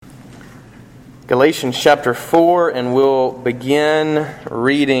Galatians chapter 4, and we'll begin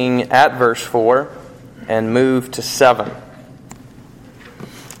reading at verse 4 and move to 7.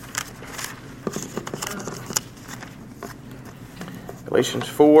 Galatians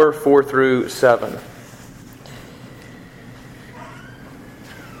 4 through 7.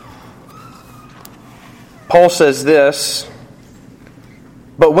 Paul says this,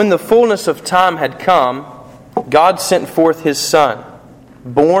 "But when the fullness of time had come, God sent forth His Son,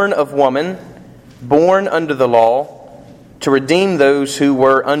 born of woman, born under the law, to redeem those who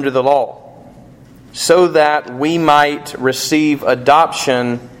were under the law, so that we might receive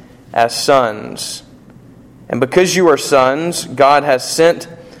adoption as sons. And because you are sons, God has sent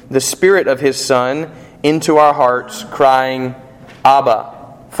the Spirit of His Son into our hearts, crying, 'Abba,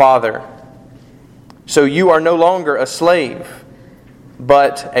 Father.' So you are no longer a slave,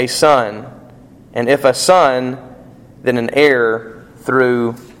 but a son. And if a son, then an heir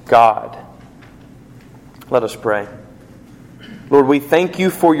through God." Let us pray. Lord, we thank You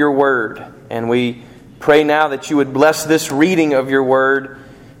for Your Word, and we pray now that You would bless this reading of Your Word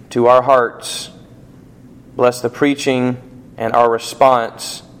to our hearts. Bless the preaching and our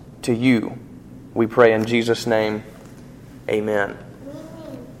response to You. We pray in Jesus' name. Amen.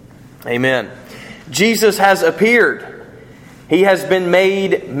 Amen. Jesus has appeared. He has been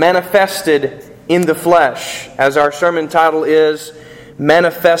made manifested in the flesh. As our sermon title is,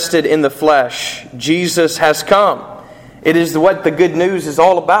 Manifested in the Flesh. Jesus has come. It is what the good news is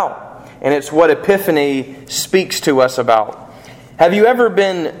all about. And it's what Epiphany speaks to us about. Have you ever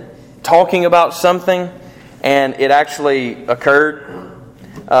been talking about something and it actually occurred?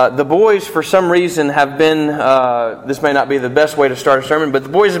 The boys, for some reason, have been, this may not be the best way to start a sermon, but the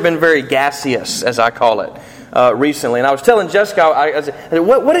boys have been very gaseous, as I call it, recently. And I was telling Jessica, I said,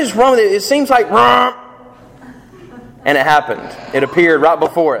 what is wrong with it? It seems like... And it happened. It appeared right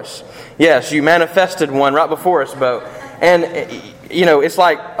before us. Yes, you manifested one right before us, Bo. And, it's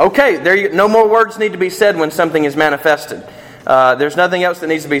like, okay, no more words need to be said when something is manifested. There's nothing else that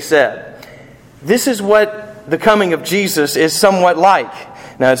needs to be said. This is what the coming of Jesus is somewhat like.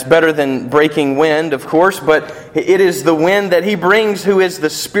 Now, it's better than breaking wind, of course, but it is the wind that He brings, who is the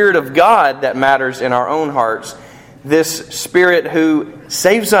Spirit of God, that matters in our own hearts. This Spirit who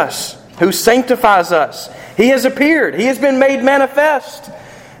saves us, who sanctifies us. He has appeared. He has been made manifest.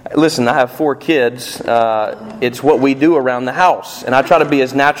 Listen, I have 4 kids. It's what we do around the house. And I try to be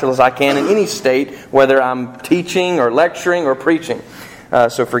as natural as I can in any state, whether I'm teaching or lecturing or preaching.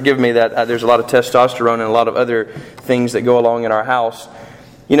 So forgive me that there's a lot of testosterone and a lot of other things that go along in our house.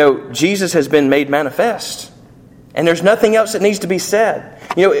 Jesus has been made manifest. And there's nothing else that needs to be said.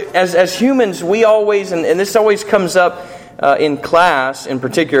 As humans, we always, and this always comes up in class, in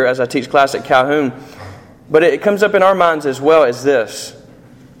particular as I teach class at Calhoun, but it comes up in our minds as well as this.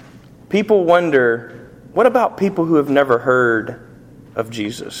 People wonder, what about people who have never heard of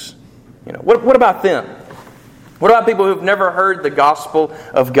Jesus? What about them? What about people who have never heard the gospel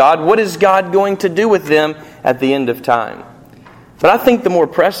of God? What is God going to do with them at the end of time? But I think the more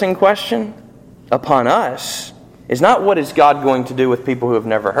pressing question upon us is not what is God going to do with people who have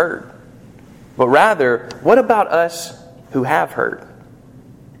never heard, but rather, what about us who have heard?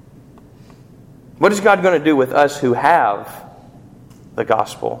 What is God going to do with us who have the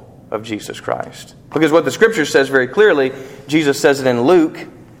gospel of Jesus Christ? Because what the Scripture says very clearly, Jesus says it in Luke,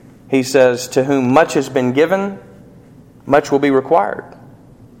 He says, "To whom much has been given, much will be required."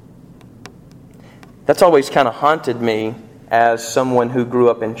 That's always kind of haunted me as someone who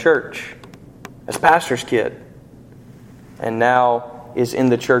grew up in church, as pastor's kid, and now is in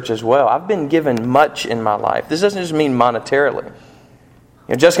the church as well. I've been given much in my life. This doesn't just mean monetarily.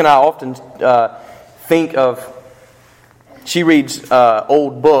 Jessica and I often think of, she reads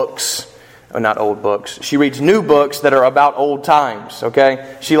old books, or not old books, she reads new books that are about old times,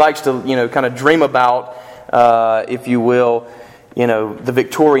 okay? She likes to, kind of dream about, if you will, the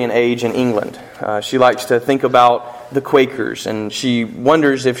Victorian age in England. She likes to think about the Quakers, and she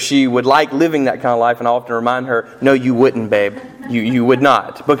wonders if she would like living that kind of life, and I often remind her, no, you wouldn't, babe. You would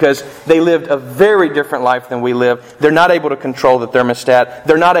not, because they lived a very different life than we live. They're not able to control the thermostat.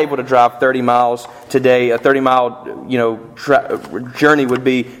 They're not able to drive 30 miles today. A 30-mile, journey would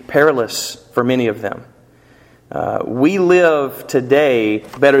be perilous for many of them. We live today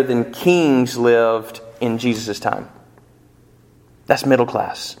better than kings lived in Jesus' time. That's middle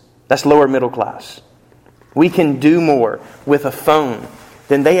class. That's lower middle class. We can do more with a phone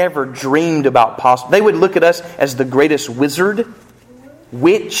than they ever dreamed about possible. They would look at us as the greatest wizard,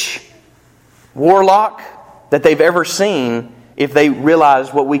 witch, warlock that they've ever seen if they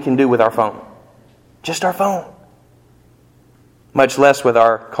realize what we can do with our phone. Just our phone. much less with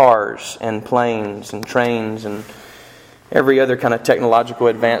our cars and planes and trains and every other kind of technological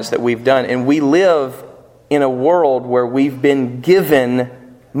advance that we've done. And we live in a world where we've been given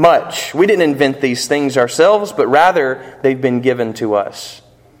much. We didn't invent these things ourselves, but rather they've been given to us.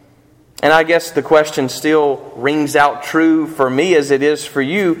 And I guess the question still rings out true for me as it is for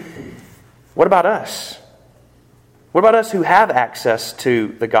you. What about us? What about us who have access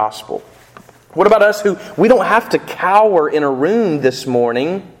to the gospel? What about us who we don't have to cower in a room this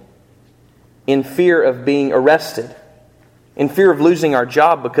morning in fear of being arrested, in fear of losing our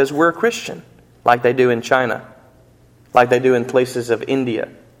job because we're a Christian, like they do in China, like they do in places of India,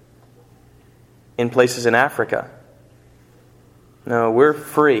 in places in Africa? No, we're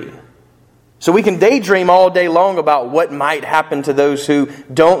free. So we can daydream all day long about what might happen to those who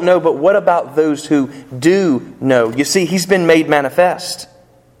don't know, but what about those who do know? You see, He's been made manifest.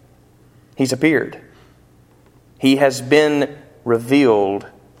 He's appeared. He has been revealed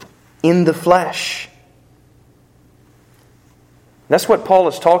in the flesh. That's what Paul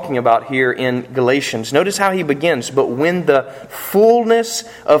is talking about here in Galatians. Notice how he begins. But when the fullness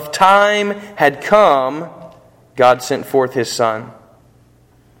of time had come, God sent forth His Son.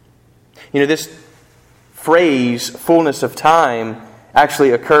 You know, this phrase, fullness of time,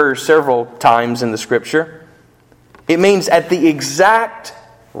 actually occurs several times in the Scripture. It means at the exact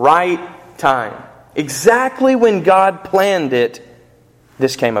right time. Exactly when God planned it,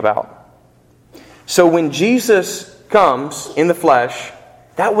 this came about. So when Jesus comes in the flesh,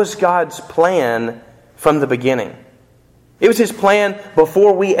 that was God's plan from the beginning. It was His plan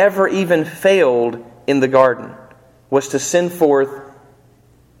before we ever even failed in the garden, was to send forth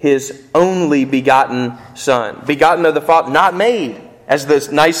His only begotten Son. Begotten of the Father, not made, as the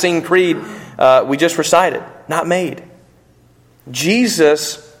Nicene Creed we just recited. Not made.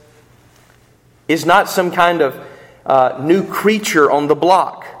 Jesus is not some kind of new creature on the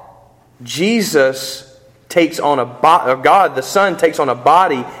block. Jesus takes on a body, God the Son takes on a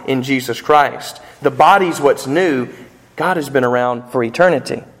body in Jesus Christ. The body's what's new. God has been around for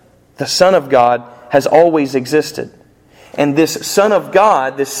eternity. The Son of God has always existed. And this Son of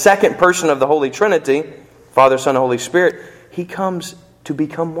God, this second person of the Holy Trinity, Father, Son, and Holy Spirit, He comes to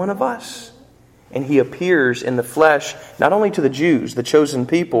become one of us. And He appears in the flesh, not only to the Jews, the chosen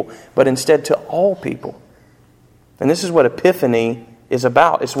people, but instead to all people. And this is what Epiphany is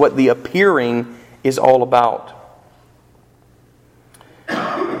about. It's what the appearing is all about.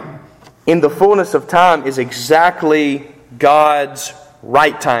 In the fullness of time is exactly God's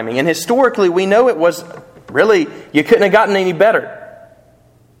right timing. And historically, we know it was really, you couldn't have gotten any better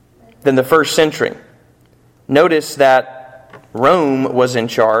than the first century. Notice that Rome was in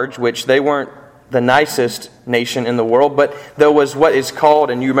charge, which they weren't the nicest nation in the world, but there was what is called,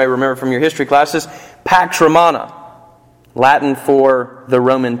 and you may remember from your history classes, Pax Romana, Latin for the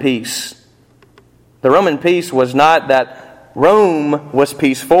Roman peace. The Roman peace was not that Rome was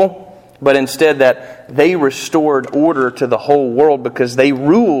peaceful, but instead that they restored order to the whole world because they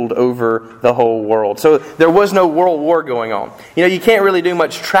ruled over the whole world. So there was no world war going on. You know, you can't really do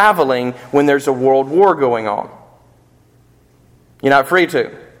much traveling when there's a world war going on. You're not free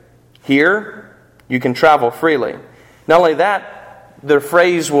to. Here, you can travel freely. Not only that, the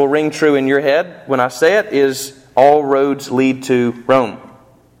phrase will ring true in your head when I say it, is all roads lead to Rome.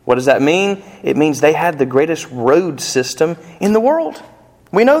 What does that mean? It means they had the greatest road system in the world.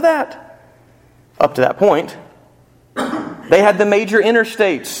 We know that. Up to that point, they had the major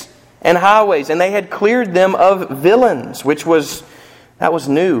interstates and highways, and they had cleared them of villains, which was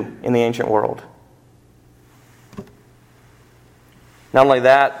new in the ancient world. Not only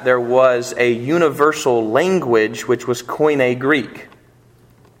that, there was a universal language which was Koine Greek.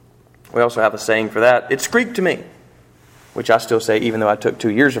 We also have a saying for that. It's Greek to me, which I still say even though I took 2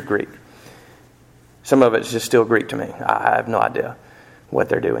 years of Greek. Some of it's just still Greek to me. I have no idea what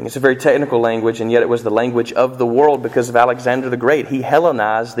they're doing. It's a very technical language, and yet it was the language of the world because of Alexander the Great. He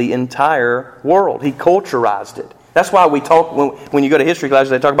Hellenized the entire world. He culturized it. That's why we talk, when you go to history classes,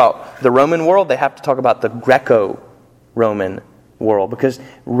 they talk about the Roman world, they have to talk about the Greco-Roman world, because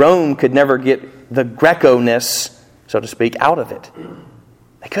Rome could never get the Greco-ness, so to speak, out of it.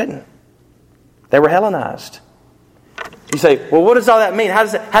 They couldn't. They were Hellenized. You say, well, what does all that mean? How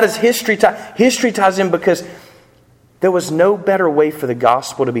does history tie? History ties in because there was no better way for the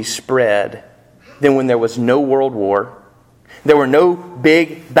gospel to be spread than when there was no world war. There were no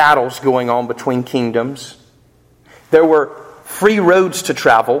big battles going on between kingdoms. There were free roads to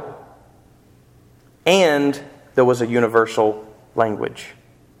travel. And there was a universal language,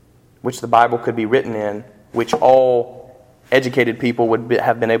 which the Bible could be written in, which all educated people would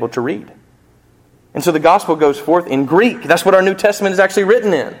have been able to read. And so the gospel goes forth in Greek. That's what our New Testament is actually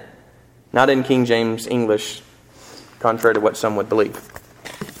written in. Not in King James English, contrary to what some would believe.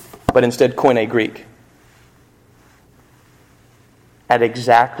 But instead Koine Greek. At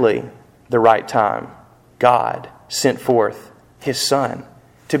exactly the right time, God sent forth His Son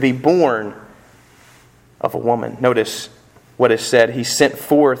to be born of a woman. Notice what is said. He sent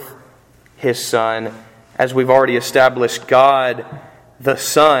forth His Son. As we've already established, God, the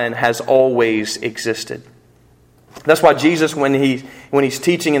Son, has always existed. That's why Jesus, when he's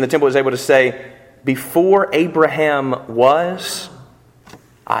teaching in the temple, is able to say, before Abraham was,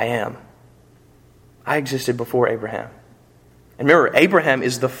 I am. I existed before Abraham. And remember, Abraham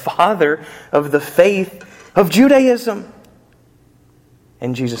is the father of the faith of Judaism.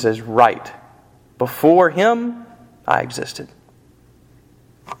 And Jesus says, right, before him, I existed.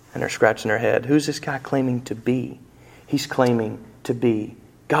 And they're scratching their head. Who's this guy claiming to be? He's claiming to be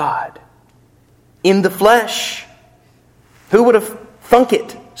God in the flesh. Who would have thunk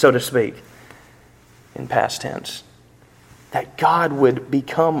it, so to speak, in past tense? That God would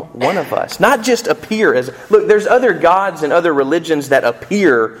become one of us. Not just appear as... Look, there's other gods and other religions that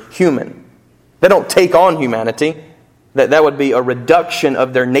appear human. They don't take on humanity. That would be a reduction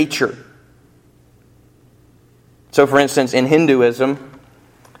of their nature. So, for instance, in Hinduism,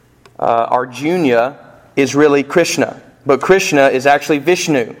 Arjuna is really Krishna. But Krishna is actually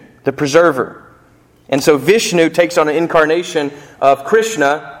Vishnu, the preserver. And so Vishnu takes on an incarnation of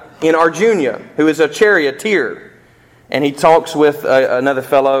Krishna in Arjuna, who is a charioteer. And he talks with another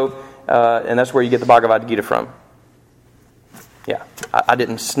fellow, and that's where you get the Bhagavad Gita from. Yeah, I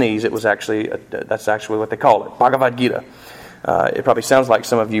didn't sneeze. It was actually, that's actually what they call it, Bhagavad Gita. It probably sounds like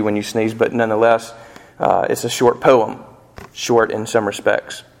some of you when you sneeze, but nonetheless, it's a short poem, short in some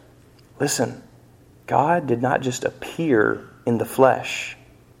respects. Listen, God did not just appear in the flesh.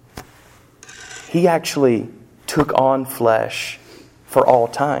 He actually took on flesh for all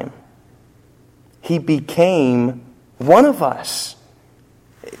time. He became one of us.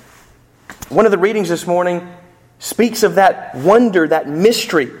 One of the readings this morning speaks of that wonder, that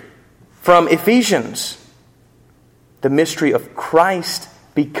mystery from Ephesians. The mystery of Christ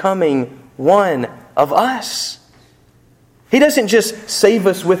becoming one of us. He doesn't just save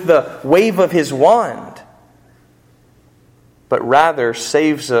us with the wave of His wand, but rather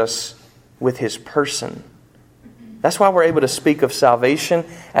saves us with His person. That's why we're able to speak of salvation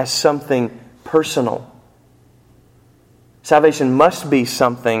as something personal. Salvation must be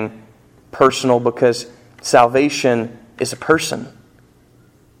something personal because salvation is a person,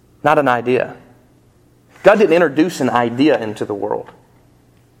 not an idea. God didn't introduce an idea into the world.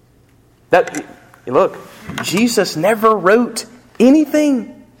 Look, Jesus never wrote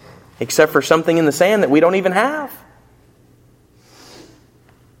anything except for something in the sand that we don't even have.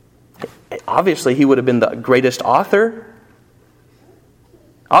 Obviously, He would have been the greatest author.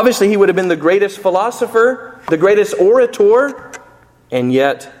 Obviously, He would have been the greatest philosopher, the greatest orator, and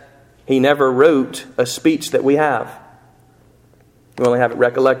yet He never wrote a speech that we have. We only have it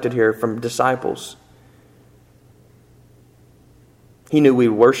recollected here from disciples. He knew we'd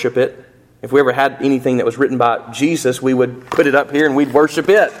worship it. If we ever had anything that was written by Jesus, we would put it up here and we'd worship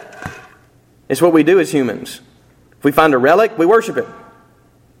it. It's what we do as humans. If we find a relic, we worship it.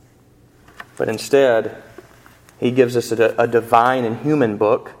 But instead, He gives us a divine and human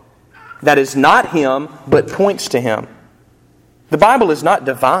book that is not Him, but points to Him. The Bible is not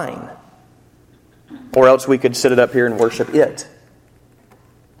divine, or else we could sit it up here and worship it.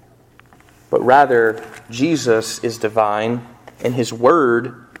 But rather, Jesus is divine, and His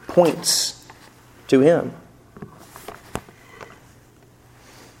Word points to Him.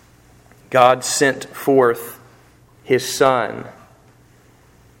 God sent forth His Son.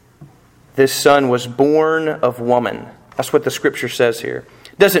 This Son was born of woman. That's what the Scripture says here.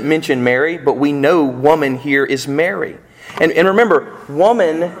 It doesn't mention Mary, but we know woman here is Mary. And remember,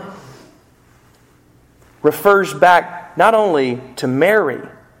 woman refers back not only to Mary,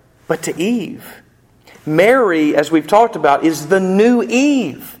 but to Eve. Mary, as we've talked about, is the new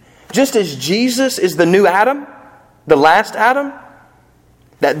Eve. Just as Jesus is the new Adam, the last Adam,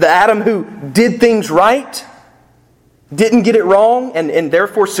 the Adam who did things right, didn't get it wrong, and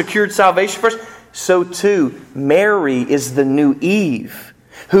therefore secured salvation for us, so too Mary is the new Eve,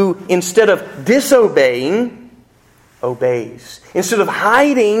 who instead of disobeying, obeys. Instead of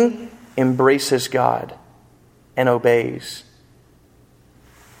hiding, embraces God and obeys.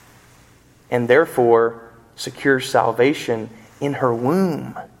 And therefore secures salvation in her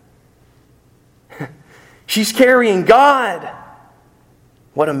womb. She's carrying God.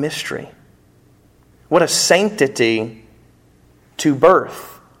 What a mystery. What a sanctity to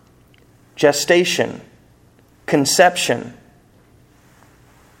birth. gestation, conception.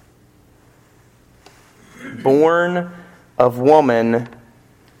 Born of woman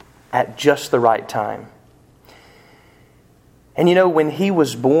at just the right time. And you know, when He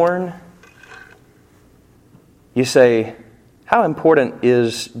was born, you say, how important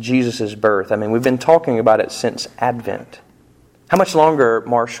is Jesus' birth? I mean, we've been talking about it since Advent. How much longer,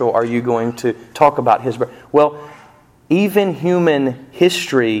 Marshall, are you going to talk about His birth? Well, even human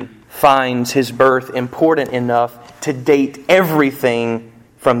history finds His birth important enough to date everything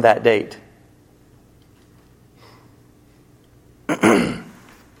from that date.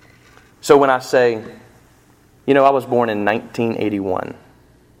 So when I say, you know, I was born in 1981,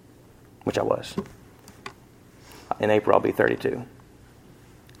 which I was. In April, I'll be 32.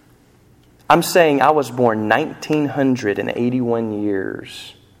 I'm saying I was born 1981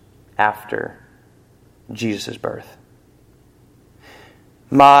 years after Jesus' birth.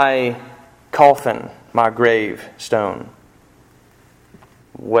 My coffin, my gravestone,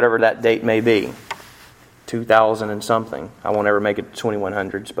 whatever that date may be, 2000 and something. I won't ever make it to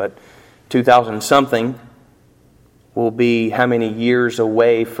 2100s, but 2000 something will be how many years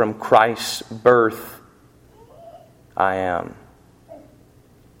away from Christ's birth I am.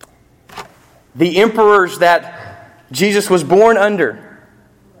 The emperors that Jesus was born under,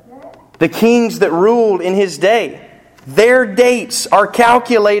 the kings that ruled in His day, their dates are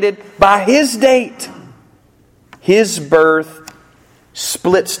calculated by His date. His birth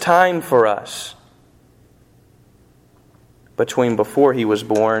splits time for us between before He was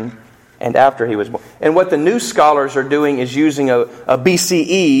born and after He was born. And what the new scholars are doing is using a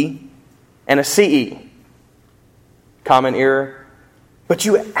BCE and a CE. Common Era. But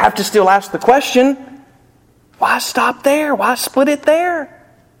you have to still ask the question, why stop there? Why split it there?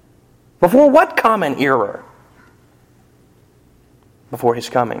 Before what Common Era? Before His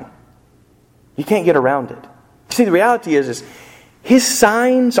coming. You can't get around it. See, the reality is His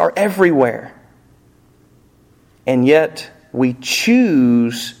signs are everywhere. And yet we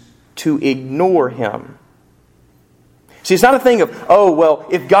choose to ignore Him. See, it's not a thing of, oh, well,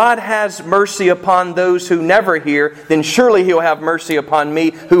 if God has mercy upon those who never hear, then surely He'll have mercy upon me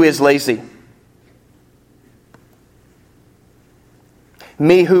who is lazy.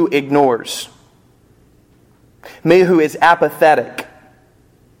 Me who ignores. Me who is apathetic.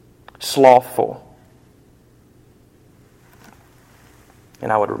 Slothful.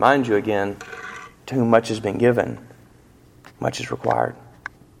 And I would remind you again, to whom much has been given, much is required.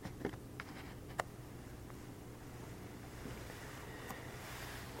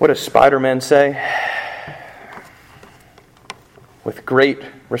 What does Spider-Man say? With great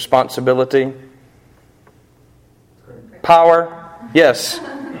responsibility. Power. Yes.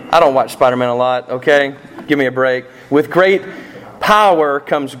 I don't watch Spider-Man a lot, okay? Give me a break. With great power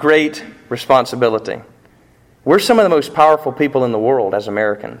comes great responsibility. We're some of the most powerful people in the world as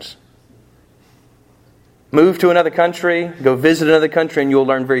Americans. Move to another country, go visit another country, and you'll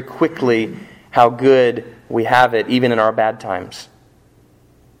learn very quickly how good we have it, even in our bad times.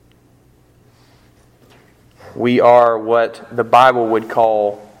 We are what the Bible would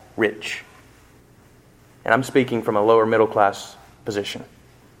call rich. And I'm speaking from a lower middle class position.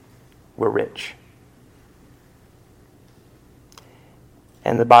 We're rich.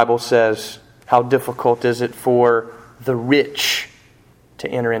 And the Bible says, how difficult is it for the rich to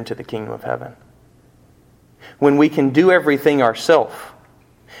enter into the kingdom of heaven? When we can do everything ourselves,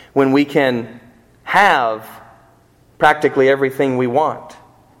 when we can have practically everything we want,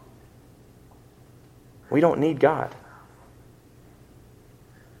 we don't need God.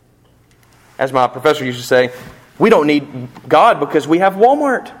 As my professor used to say, we don't need God because we have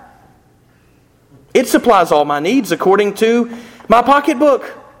Walmart. It supplies all my needs according to my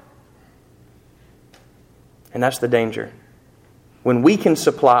pocketbook. And that's the danger. When we can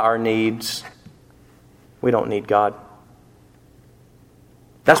supply our needs, we don't need God.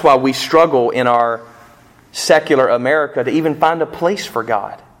 That's why we struggle in our secular America to even find a place for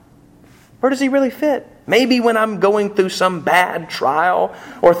God. Where does He really fit? Maybe when I'm going through some bad trial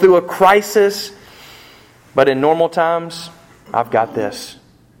or through a crisis. But in normal times, I've got this.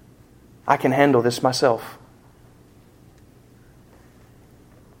 I can handle this myself.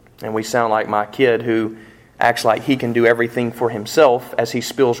 And we sound like my kid who acts like he can do everything for himself as he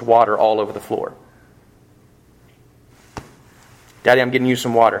spills water all over the floor. Daddy, I'm getting you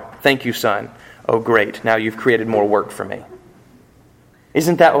some water. Thank you, son. Oh, great. Now you've created more work for me.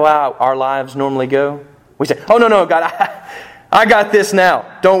 Isn't that how our lives normally go? We say, oh, no, God, I got this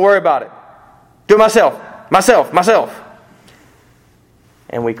now. Don't worry about it. Do it myself.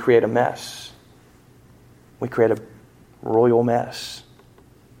 And we create a mess. We create a royal mess.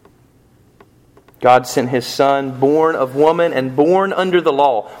 God sent His Son, born of woman and born under the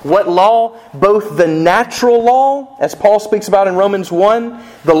law. What law? Both the natural law, as Paul speaks about in Romans 1,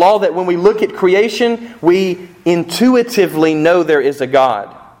 the law that when we look at creation, we intuitively know there is a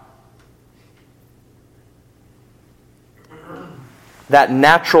God. That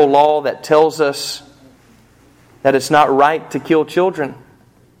natural law that tells us that it's not right to kill children.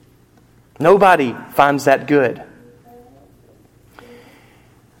 Nobody finds that good.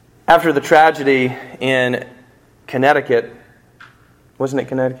 After the tragedy in Connecticut, wasn't it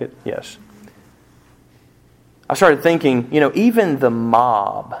Connecticut? Yes. I started thinking, even the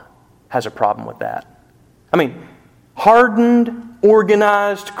mob has a problem with that. I mean, hardened,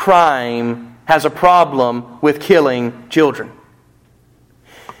 organized crime has a problem with killing children.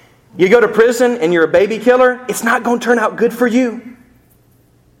 You go to prison and you're a baby killer, it's not going to turn out good for you.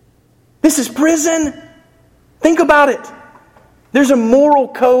 This is prison. Think about it. There's a moral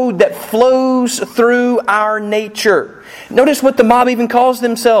code that flows through our nature. Notice what the mob even calls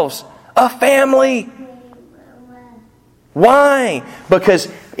themselves. A family. Why?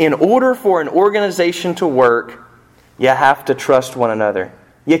 Because in order for an organization to work, you have to trust one another.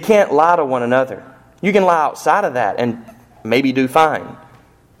 You can't lie to one another. You can lie outside of that and maybe do fine.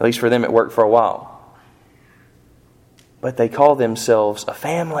 At least for them it worked for a while. But they call themselves a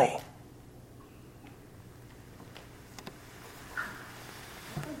family.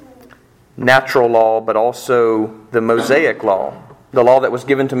 Natural law, but also the Mosaic law, the law that was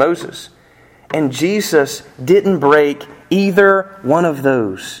given to Moses. And Jesus didn't break either one of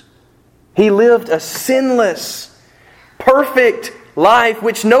those. He lived a sinless, perfect life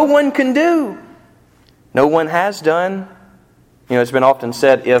which no one can do. No one has done. It's been often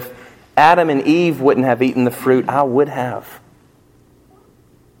said, if Adam and Eve wouldn't have eaten the fruit, I would have.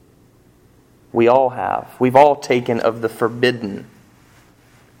 We all have. We've all taken of the forbidden.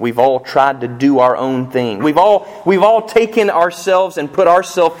 We've all tried to do our own thing. We've all taken ourselves and put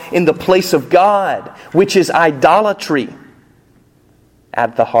ourselves in the place of God, which is idolatry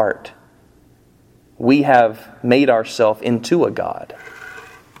at the heart. We have made ourselves into a God.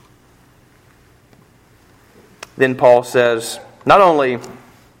 Then Paul says, not only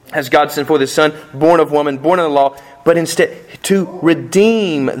has God sent forth His Son, born of woman, born under the law, but instead to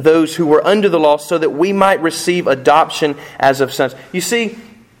redeem those who were under the law so that we might receive adoption as of sons. You see,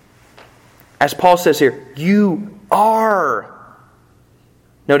 as Paul says here, you are,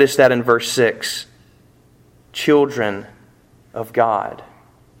 notice that in verse 6, children of God.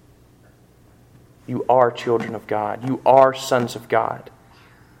 You are children of God. You are sons of God.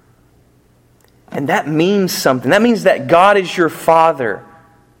 And that means something. That means that God is your Father.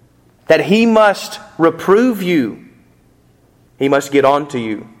 That He must reprove you. He must get on to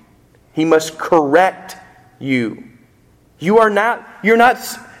you. He must correct you. Your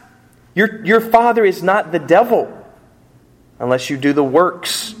father is not the devil unless you do the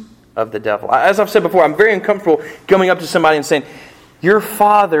works of the devil. As I've said before, I'm very uncomfortable coming up to somebody and saying, your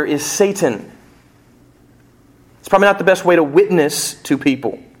father is Satan. It's probably not the best way to witness to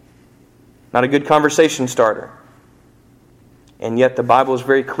people. Not a good conversation starter. And yet the Bible is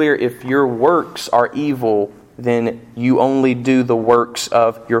very clear. If your works are evil, then you only do the works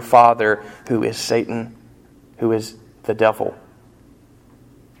of your father, who is Satan, who is the devil.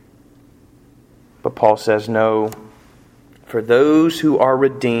 But Paul says, no, for those who are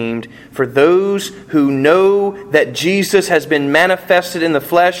redeemed, for those who know that Jesus has been manifested in the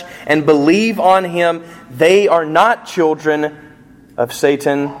flesh and believe on Him, they are not children of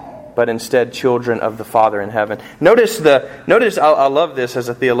Satan, but instead children of the Father in heaven. Notice I love this as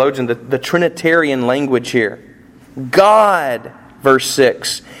a theologian, the Trinitarian language here. God, verse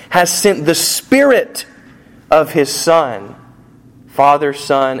 6, has sent the Spirit of His Son, Father,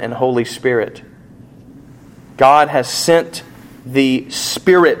 Son, and Holy Spirit. God has sent the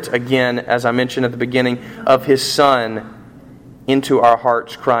Spirit, again, as I mentioned at the beginning, of His Son into our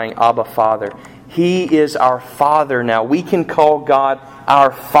hearts, crying, Abba, Father. He is our Father now. We can call God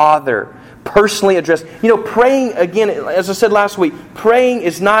our Father. Personally addressed. Praying, again, as I said last week, praying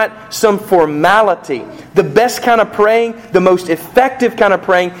is not some formality. The best kind of praying, the most effective kind of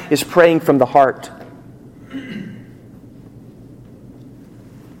praying, is praying from the heart.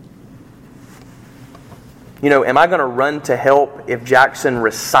 Am I going to run to help if Jackson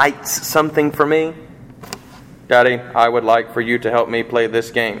recites something for me? Daddy, I would like for you to help me play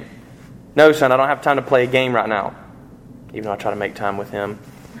this game. No, son, I don't have time to play a game right now. Even though I try to make time with him.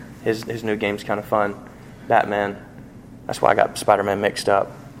 His new game's kind of fun. Batman. That's why I got Spider-Man mixed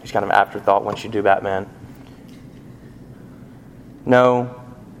up. He's kind of an afterthought once you do Batman. No,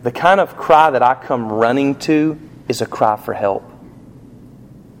 the kind of cry that I come running to is a cry for help.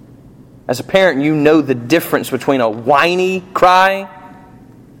 As a parent, you know the difference between a whiny cry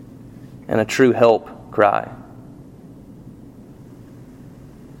and a true help cry.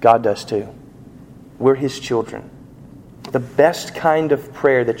 God does too. We're His children. The best kind of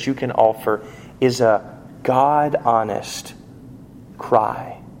prayer that you can offer is a God-honest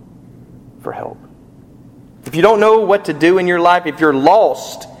cry for help. If you don't know what to do in your life, if you're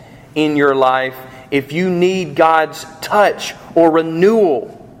lost in your life, if you need God's touch or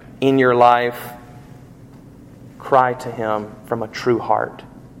renewal in your life, cry to Him from a true heart.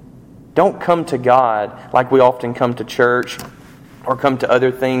 Don't come to God like we often come to church or come to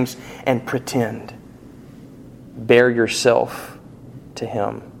other things and pretend. Bear yourself to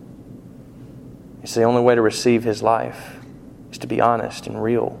Him. It's the only way to receive His life is to be honest and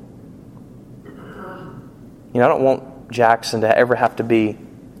real. I don't want Jackson to ever have to be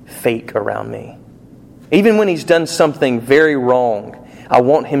fake around me. Even when he's done something very wrong, I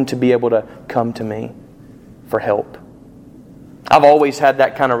want him to be able to come to me for help. I've always had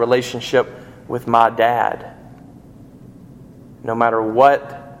that kind of relationship with my dad. No matter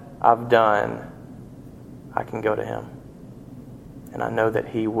what I've done, I can go to him. And I know that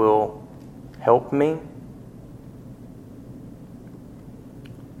he will help me.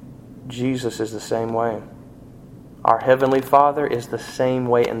 Jesus is the same way. Our Heavenly Father is the same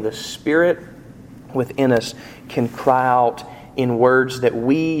way, and the Spirit within us can cry out in words that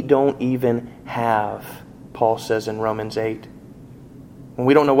we don't even have, Paul says in Romans 8. When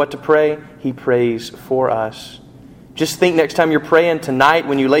we don't know what to pray, He prays for us. Just think next time you're praying tonight,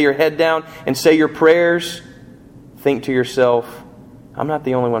 when you lay your head down and say your prayers, think to yourself, I'm not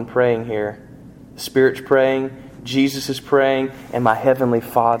the only one praying here. The Spirit's praying, Jesus is praying, and my Heavenly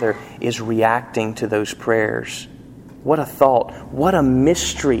Father is reacting to those prayers. What a thought. What a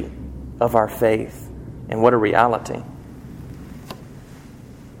mystery of our faith. And what a reality.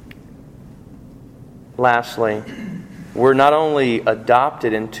 Lastly, we're not only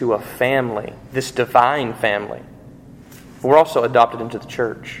adopted into a family, this divine family, we're also adopted into the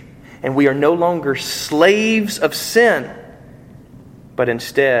church. And we are no longer slaves of sin, but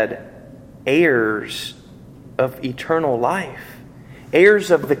instead heirs of eternal life.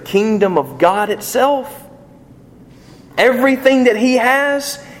 Heirs of the kingdom of God itself. Everything that He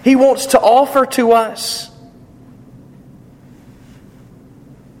has, He wants to offer to us.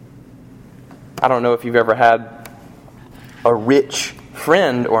 I don't know if you've ever had a rich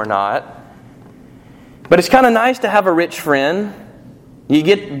friend or not, but it's kind of nice to have a rich friend. You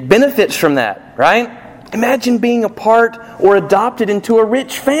get benefits from that, right? Imagine being a part or adopted into a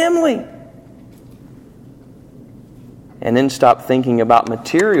rich family. And then stop thinking about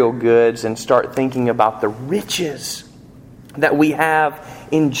material goods and start thinking about the riches that we have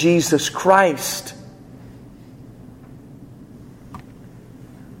in Jesus Christ.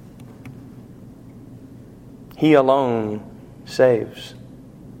 He alone saves.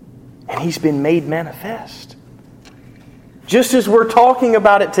 And He's been made manifest. Just as we're talking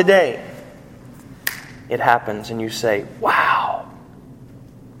about it today, it happens and you say, wow,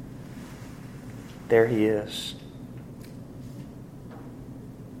 there He is.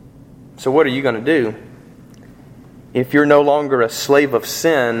 So what are you going to do? If you're no longer a slave of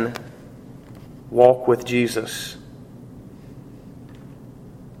sin, walk with Jesus.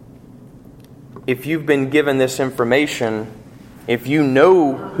 If you've been given this information, if you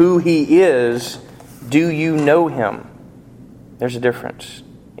know who He is, do you know Him? There's a difference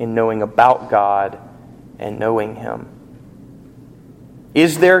in knowing about God and knowing Him.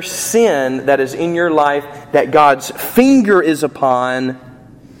 Is there sin that is in your life that God's finger is upon?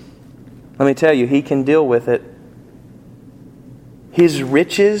 Let me tell you, He can deal with it. His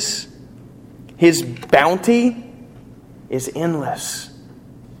riches, His bounty is endless.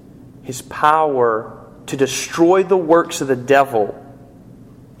 His power to destroy the works of the devil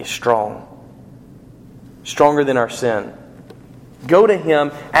is strong. Stronger than our sin. Go to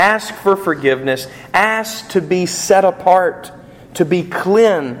Him, ask for forgiveness, ask to be set apart, to be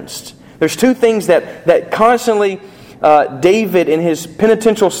cleansed. There's two things that constantly David in his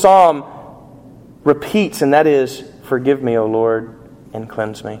penitential psalm repeats, and that is, forgive me, O Lord, and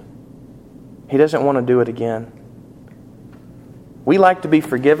cleanse me. He doesn't want to do it again. We like to be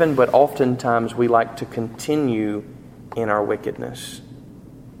forgiven, but oftentimes we like to continue in our wickedness.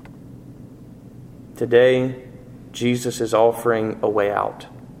 Today, Jesus is offering a way out.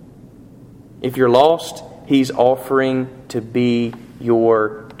 If you're lost, He's offering to be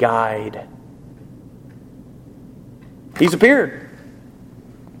your guide. He's appeared.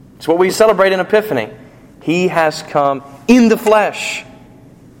 It's what we celebrate in Epiphany. He has come in the flesh.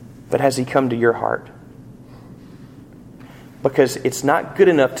 But has He come to your heart? Because it's not good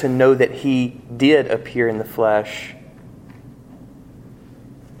enough to know that He did appear in the flesh.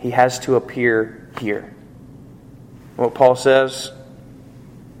 He has to appear here. What Paul says,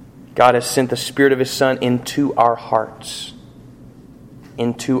 God has sent the Spirit of His Son into our hearts,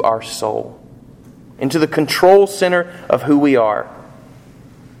 into our soul, into the control center of who we are.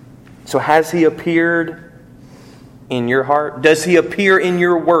 So has He appeared in your heart? Does He appear in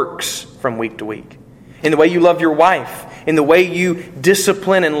your works from week to week? In the way you love your wife? In the way you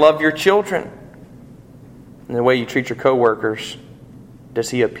discipline and love your children? In the way you treat your coworkers? Does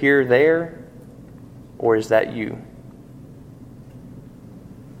He appear there? Or is that you?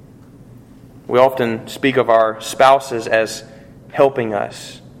 We often speak of our spouses as helping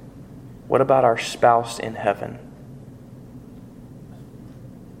us. What about our spouse in heaven?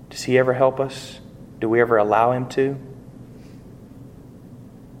 Does He ever help us? Do we ever allow Him to?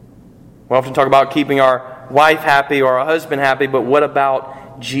 We often talk about keeping our wife happy or our husband happy, but what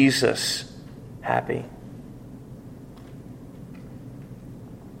about Jesus happy?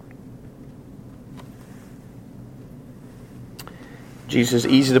 Jesus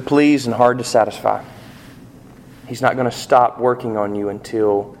is easy to please and hard to satisfy. He's not going to stop working on you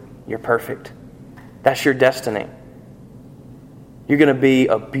until you're perfect. That's your destiny. You're going to be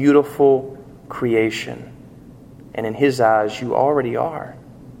a beautiful creation. And in His eyes, you already are.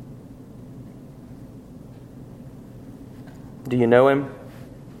 Do you know Him?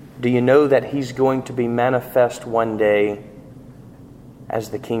 Do you know that He's going to be manifest one day as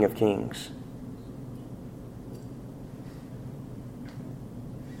the King of Kings?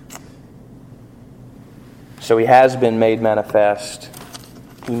 So He has been made manifest.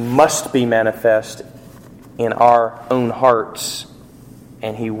 He must be manifest in our own hearts.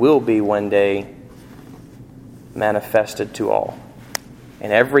 And He will be one day manifested to all.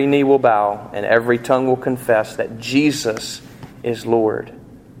 And every knee will bow and every tongue will confess that Jesus is Lord.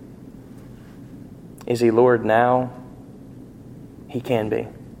 Is He Lord now? He can be.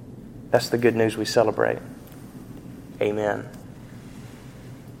 That's the good news we celebrate. Amen.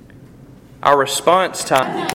 Our response time...